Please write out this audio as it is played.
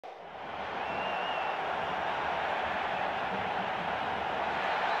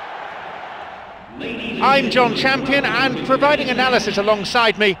I'm John Champion, and providing analysis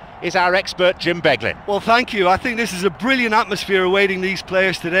alongside me is our expert Jim Beglin. Well, thank you. I think this is a brilliant atmosphere awaiting these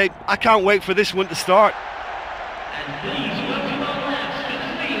players today. I can't wait for this one to start.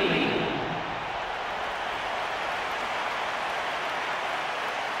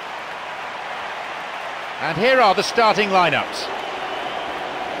 And here are the starting lineups.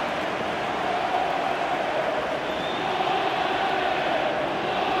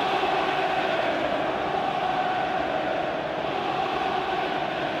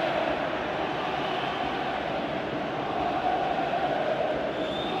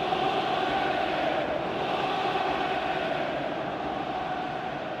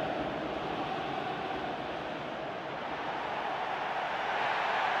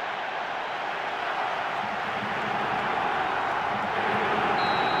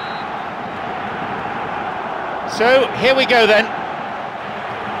 So, here we go then.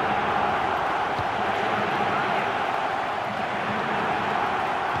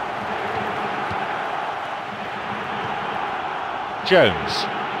 Jones.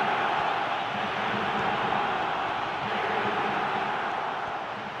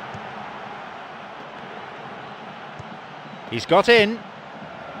 He's got in.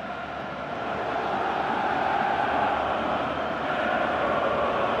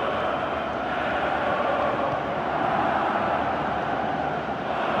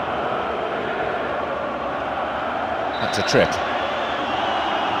 That's a trip.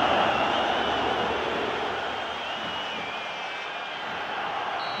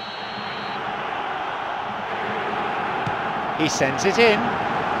 He sends it in.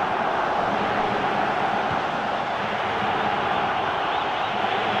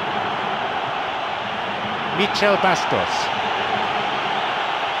 Michel Bastos.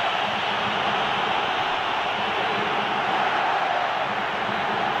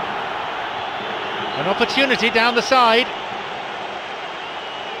 An opportunity down the side.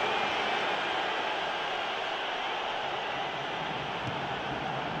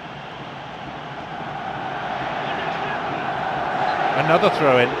 Another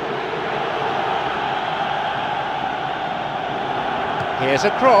throw-in. Here's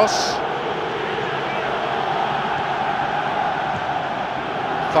a cross.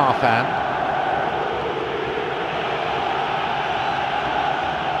 Farfan.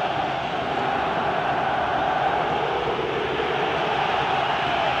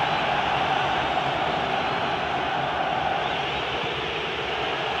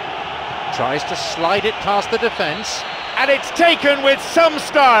 Tries to slide it past the defence, and it's taken with some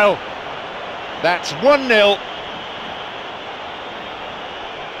style. That's 1-0.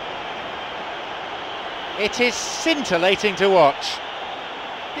 It is scintillating to watch.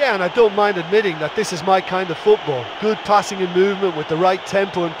 Yeah, and I don't mind admitting that this is my kind of football. Good passing and movement with the right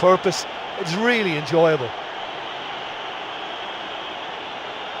tempo and purpose. It's really enjoyable.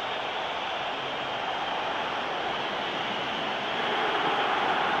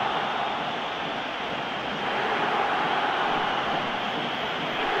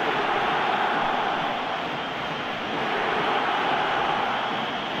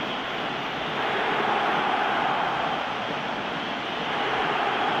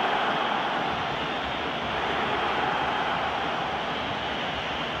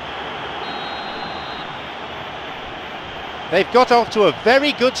 They've got off to a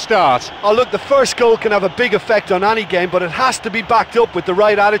very good start. Oh look, the first goal can have a big effect on any game, but it has to be backed up with the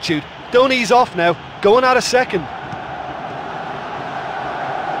right attitude. Don't ease off now, going at a second.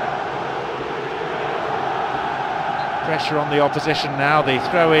 Pressure on the opposition now, they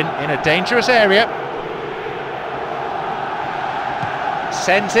throw in a dangerous area.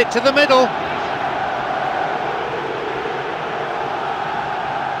 Sends it to the middle.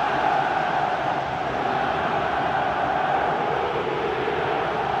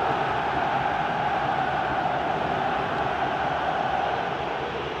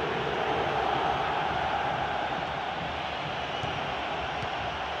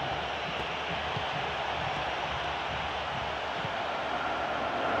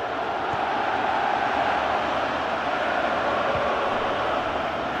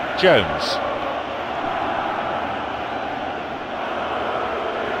 Jones.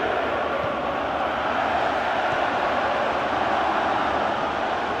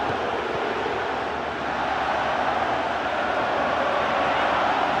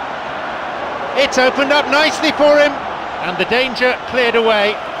 It's opened up nicely for him, and the danger cleared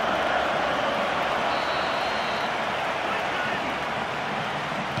away.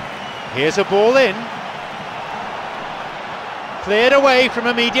 Here's a ball in. Cleared away from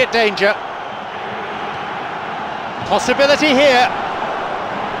immediate danger. Possibility here.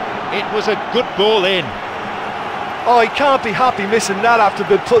 It was a good ball in. Oh, he can't be happy missing that after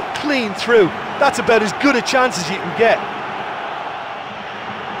being put clean through. That's about as good a chance as you can get.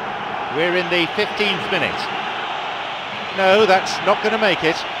 We're in the 15th minute. No, that's not going to make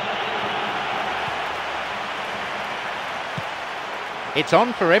it. It's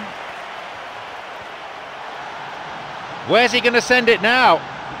on for him. Where's he going to send it now?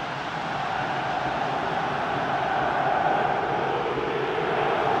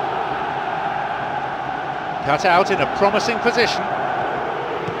 Cut out in a promising position.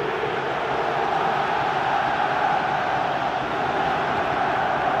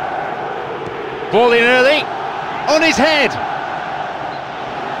 Ball in early, on his head.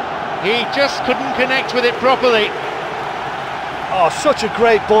 He just couldn't connect with it properly. Oh, such a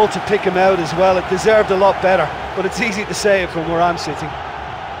great ball to pick him out as well. It deserved a lot better, but it's easy to say it from where I'm sitting.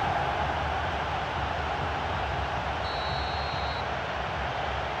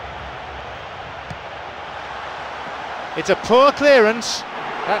 It's a poor clearance.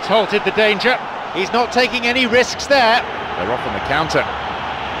 That's halted the danger. He's not taking any risks there. They're off on the counter.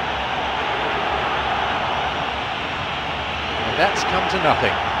 And that's come to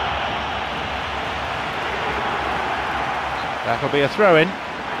nothing. That'll be a throw-in.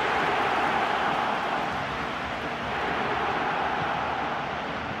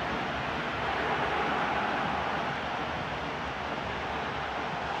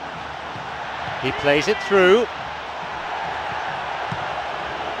 He plays it through.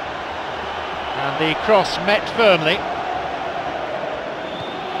 And the cross met firmly.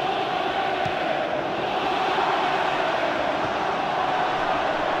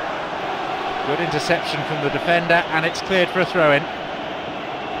 Good interception from the defender, and it's cleared for a throw-in.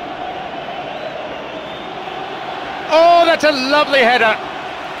 Oh, that's a lovely header.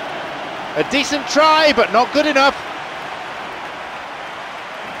 A decent try, but not good enough.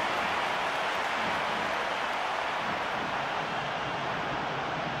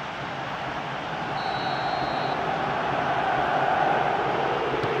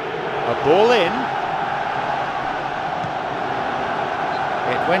 A ball in.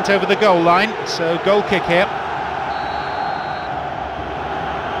 It went over the goal line, so goal kick here.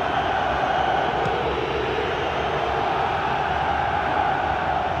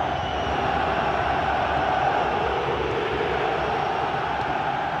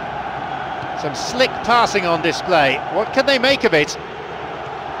 Some slick passing on display. What can they make of it?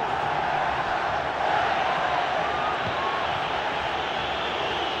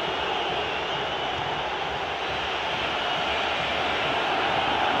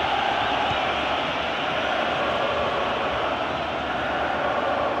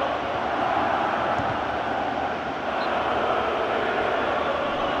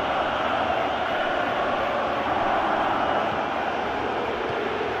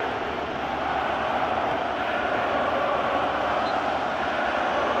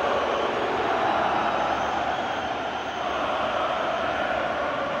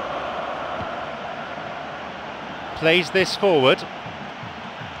 Plays this forward.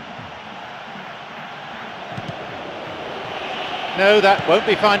 No, that won't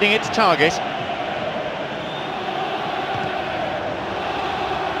be finding its target.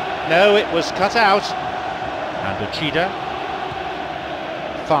 No, it was cut out. And Uchida.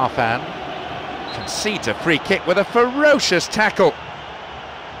 Farfan concedes a free kick with a ferocious tackle.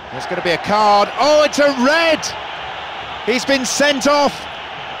 There's going to be a card. Oh, it's a red! He's been sent off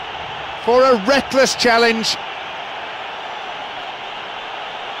for a reckless challenge.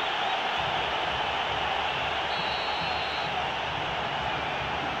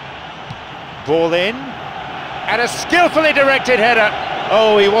 Ball in, and a skillfully directed header.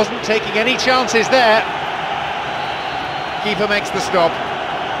 Oh, he wasn't taking any chances there. Keeper makes the stop.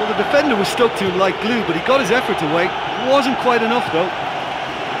 Well, the defender was stuck to him like glue, but he got his effort away. Wasn't quite enough, though.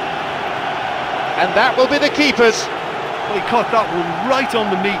 And that will be the keeper's. Well, he caught that one right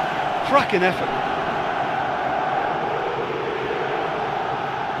on the meat. Cracking effort.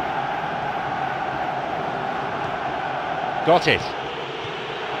 Got it.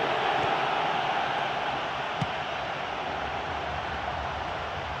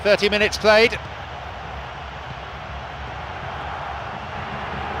 "30 minutes played."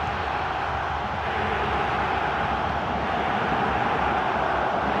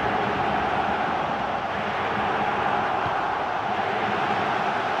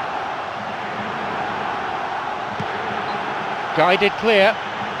 Guided clear.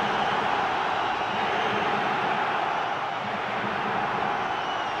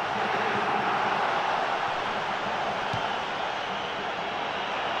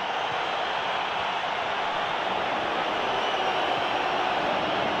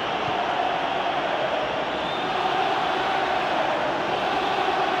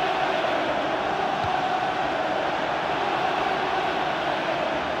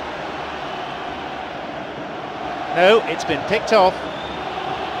 No, it's been picked off.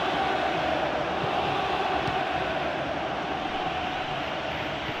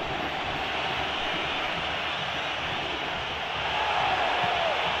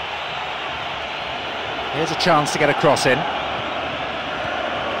 Here's a chance to get a cross in.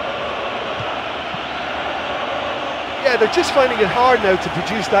 Yeah, they're just finding it hard now to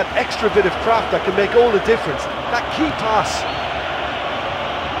produce that extra bit of craft that can make all the difference. That key pass.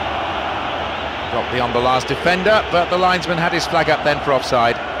 Got beyond the last defender, but the linesman had his flag up then for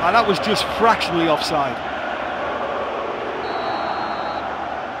offside. And that was just fractionally offside.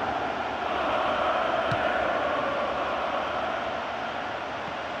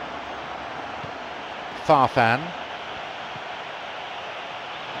 Farfan.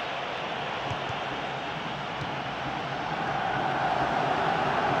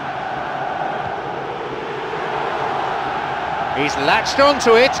 He's latched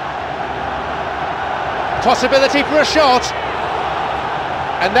onto it. Possibility for a shot.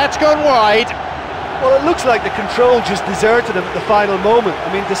 And that's gone wide. Well, it looks like the control just deserted him at the final moment.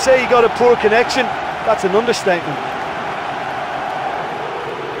 I mean, to say he got a poor connection, that's an understatement.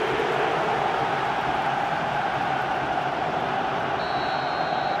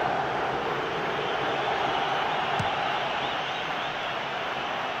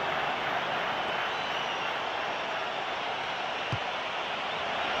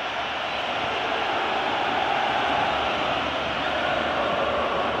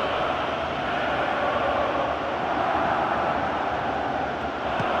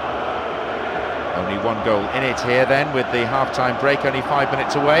 Only one goal in it here then, with the half-time break only 5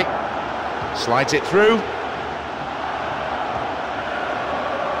 minutes away. Slides it through.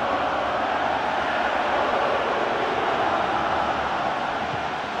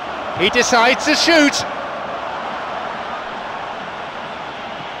 He decides to shoot.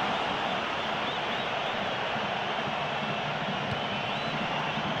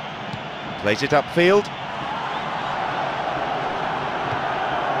 Plays it upfield.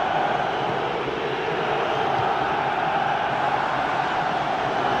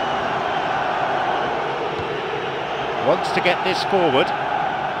 Wants to get this forward.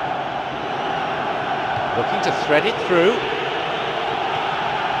 Looking to thread it through.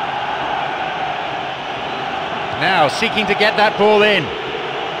 Now seeking to get that ball in.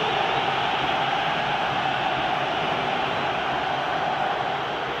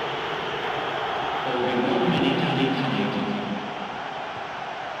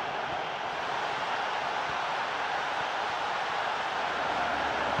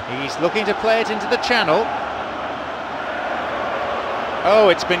 He's looking to play it into the channel. Oh,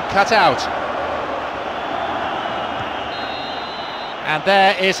 it's been cut out. And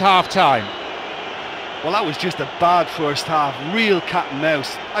there is half-time. Well, that was just a bad first half, real cat and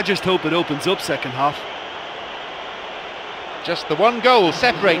mouse. I just hope it opens up second half. Just the one goal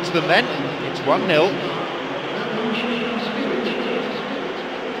separates them then. It's 1-0.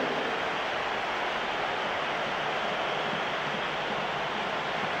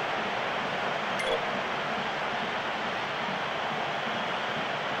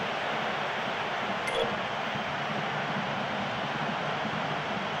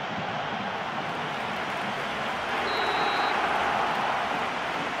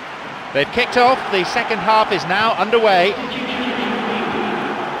 They've kicked off, the second half is now underway.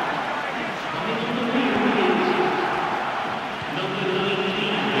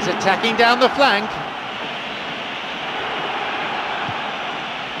 He's attacking down the flank.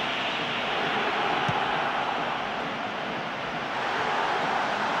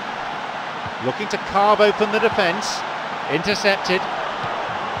 Looking to carve open the defence. Intercepted.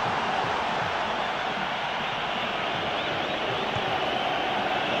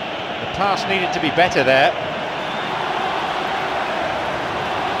 Pass needed to be better there.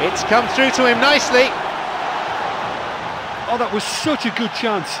 It's come through to him nicely. Oh, that was such a good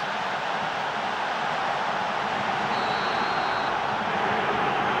chance.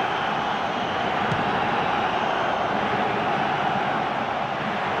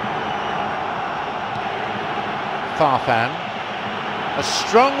 Farfan. A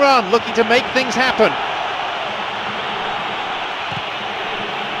strong run, looking to make things happen.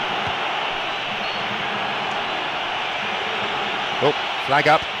 Oh, flag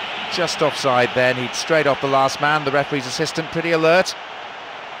up, just offside then. He'd straight off the last man, the referee's assistant pretty alert.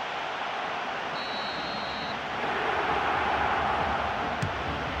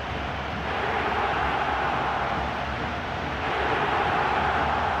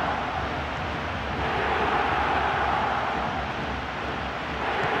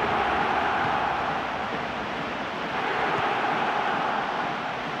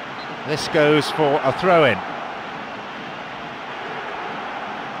 This goes for a throw-in.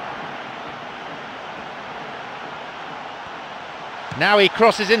 Now he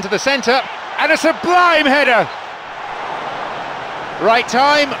crosses into the centre, and a sublime header! Right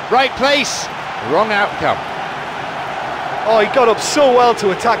time, right place, wrong outcome. Oh, he got up so well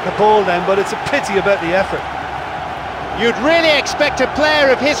to attack the ball then, but it's a pity about the effort. You'd really expect a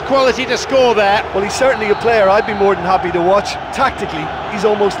player of his quality to score there. Well, he's certainly a player I'd be more than happy to watch. Tactically, he's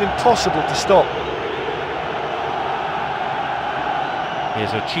almost impossible to stop.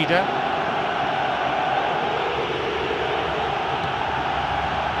 Here's Ochida.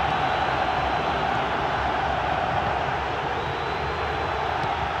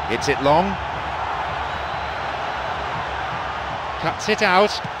 Hits it long. Cuts it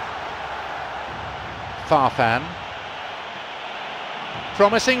out. Farfan.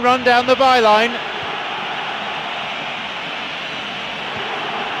 Promising run down the byline.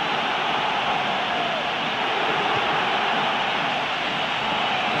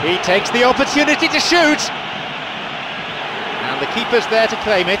 He takes the opportunity to shoot. And the keeper's there to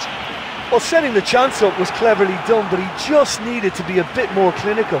claim it. Well, setting the chance up was cleverly done, but he just needed to be a bit more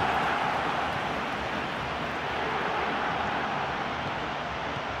clinical.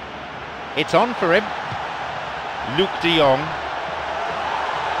 It's on for him. Luc de Jong.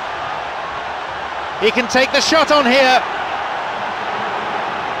 He can take the shot on here.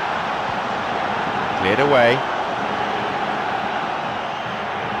 Cleared away.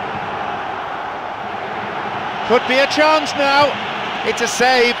 Could be a chance now. It's a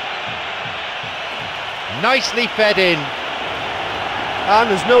save. Nicely fed in.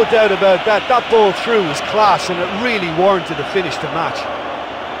 And there's no doubt about that. That ball through was class, and it really warranted a finish to match.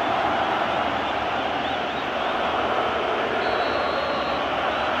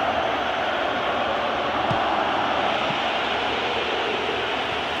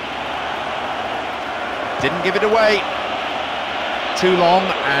 Didn't give it away. Too long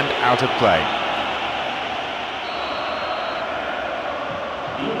and out of play.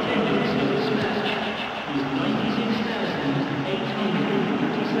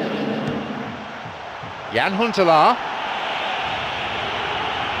 Jan Huntelaar.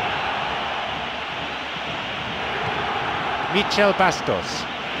 Michel Bastos.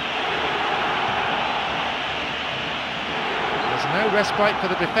 There's no respite for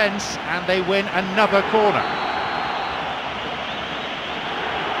the defence, and they win another corner.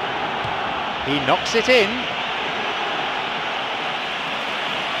 He knocks it in.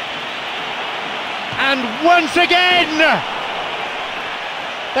 And once again!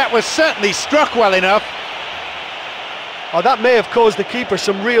 That was certainly struck well enough. Oh, that may have caused the keeper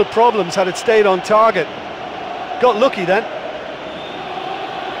some real problems had it stayed on target. Got lucky then.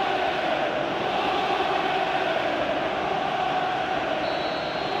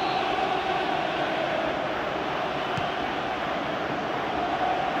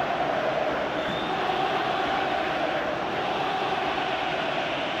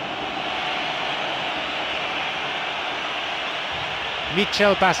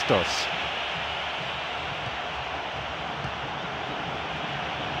 Michel Bastos.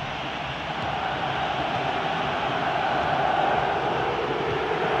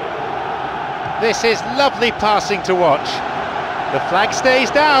 This is lovely passing to watch. The flag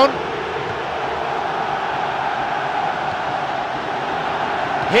stays down.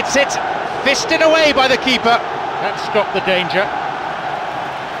 Hits it, fisted away by the keeper. That stopped the danger.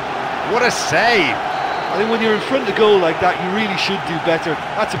 What a save. I think when you're in front of goal like that, you really should do better.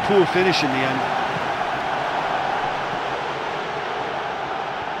 That's a poor finish in the end.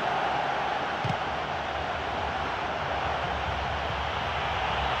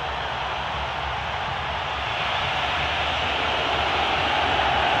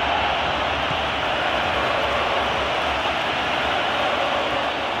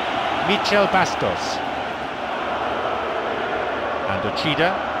 Michel Bastos. And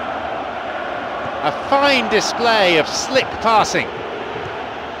Ochida. A fine display of slick passing.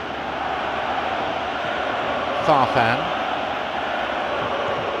 Farfan.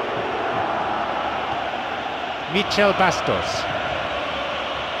 Michel Bastos.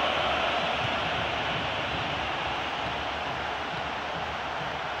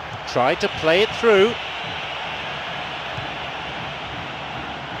 Tried to play it through.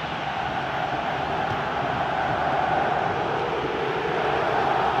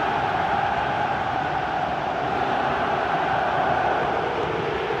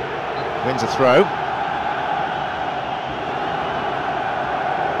 Wins a throw.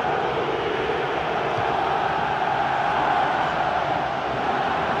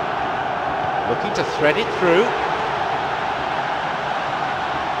 Looking to thread it through.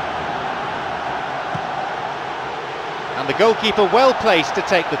 And the goalkeeper well placed to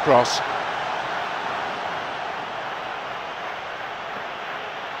take the cross.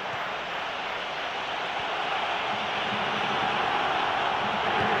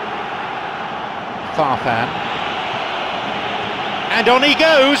 Farfan. And on he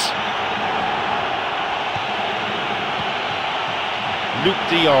goes! Luke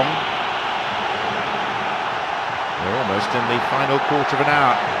de Jong. We're almost in the final quarter of an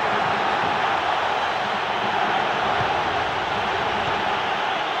hour.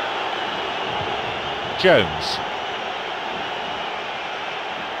 Jones.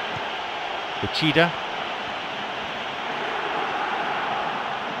 Uchida.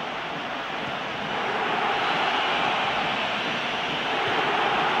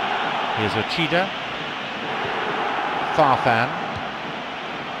 Here's Uchida. Farfan.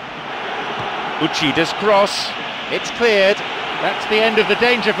 Uchida's cross. It's cleared. That's the end of the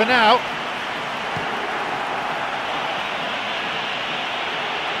danger for now.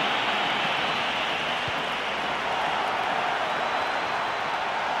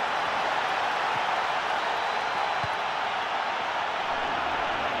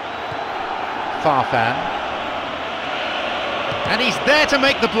 Farfan. And he's there to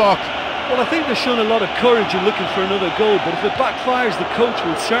make the block. Well, I think they've shown a lot of courage in looking for another goal, but if it backfires, the coach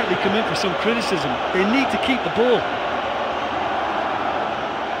will certainly come in for some criticism. They need to keep the ball.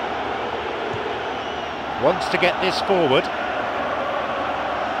 Wants to get this forward.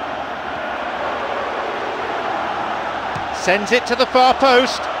 Sends it to the far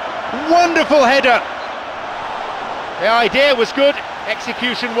post. Wonderful header. The idea was good,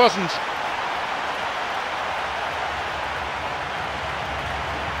 execution wasn't.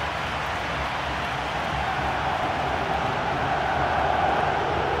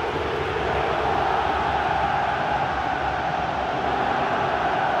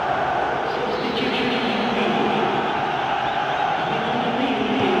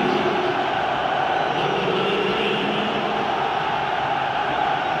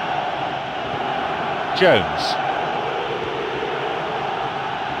 Jones.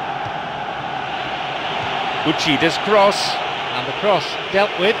 Uchida's cross, and the cross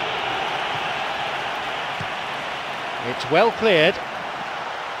dealt with. It's well cleared.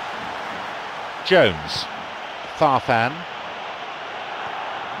 Jones. Farfan.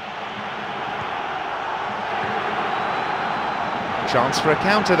 Chance for a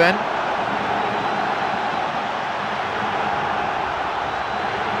counter then.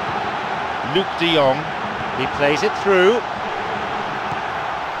 Luke de Jong, he plays it through.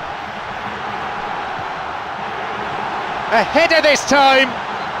 A header this time!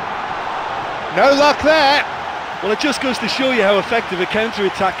 No luck there! Well, it just goes to show you how effective a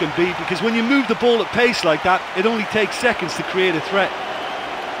counter-attack can be, because when you move the ball at pace like that, it only takes seconds to create a threat.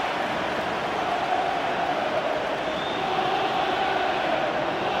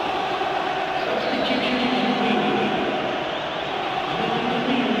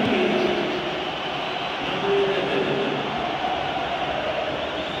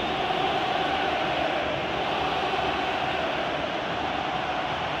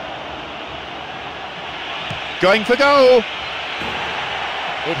 Going for goal.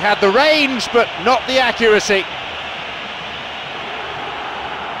 It had the range, but not the accuracy.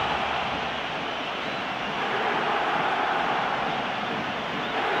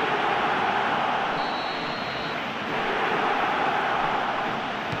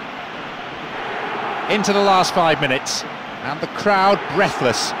 Into the last 5 minutes, and the crowd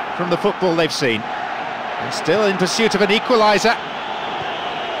breathless from the football they've seen. And still in pursuit of an equaliser.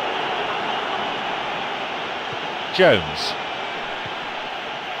 Jones.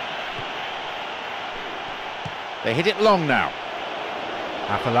 They hit it long now.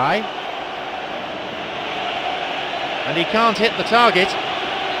 Afellay. And he can't hit the target.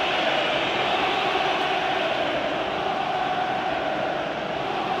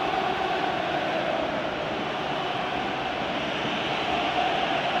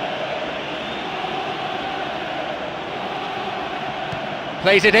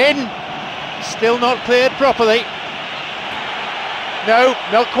 Plays it in. Still not cleared properly. No,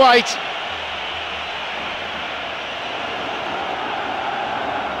 not quite.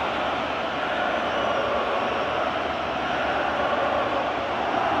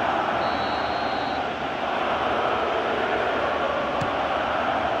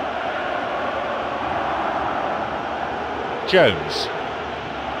 Jones.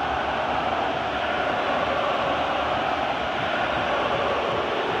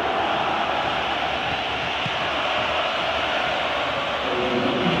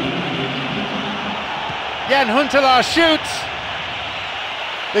 Jan Huntelaar shoots.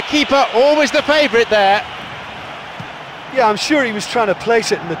 The keeper always the favourite there. Yeah, I'm sure he was trying to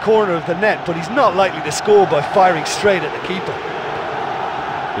place it in the corner of the net, but he's not likely to score by firing straight at the keeper.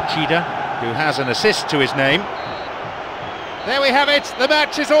 Uchida, who has an assist to his name. There we have it, the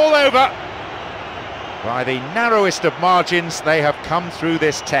match is all over. By the narrowest of margins, they have come through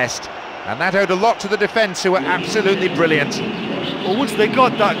this test, and that owed a lot to the defence, who were absolutely brilliant. Well, once they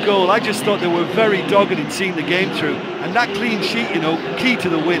got that goal, I just thought they were very dogged in seeing the game through, and that clean sheet, you know, key to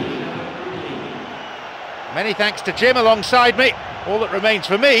the win. Many thanks to Jim alongside me. All that remains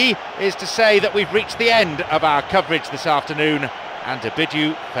for me is to say that we've reached the end of our coverage this afternoon and to bid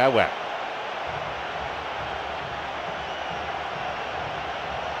you farewell.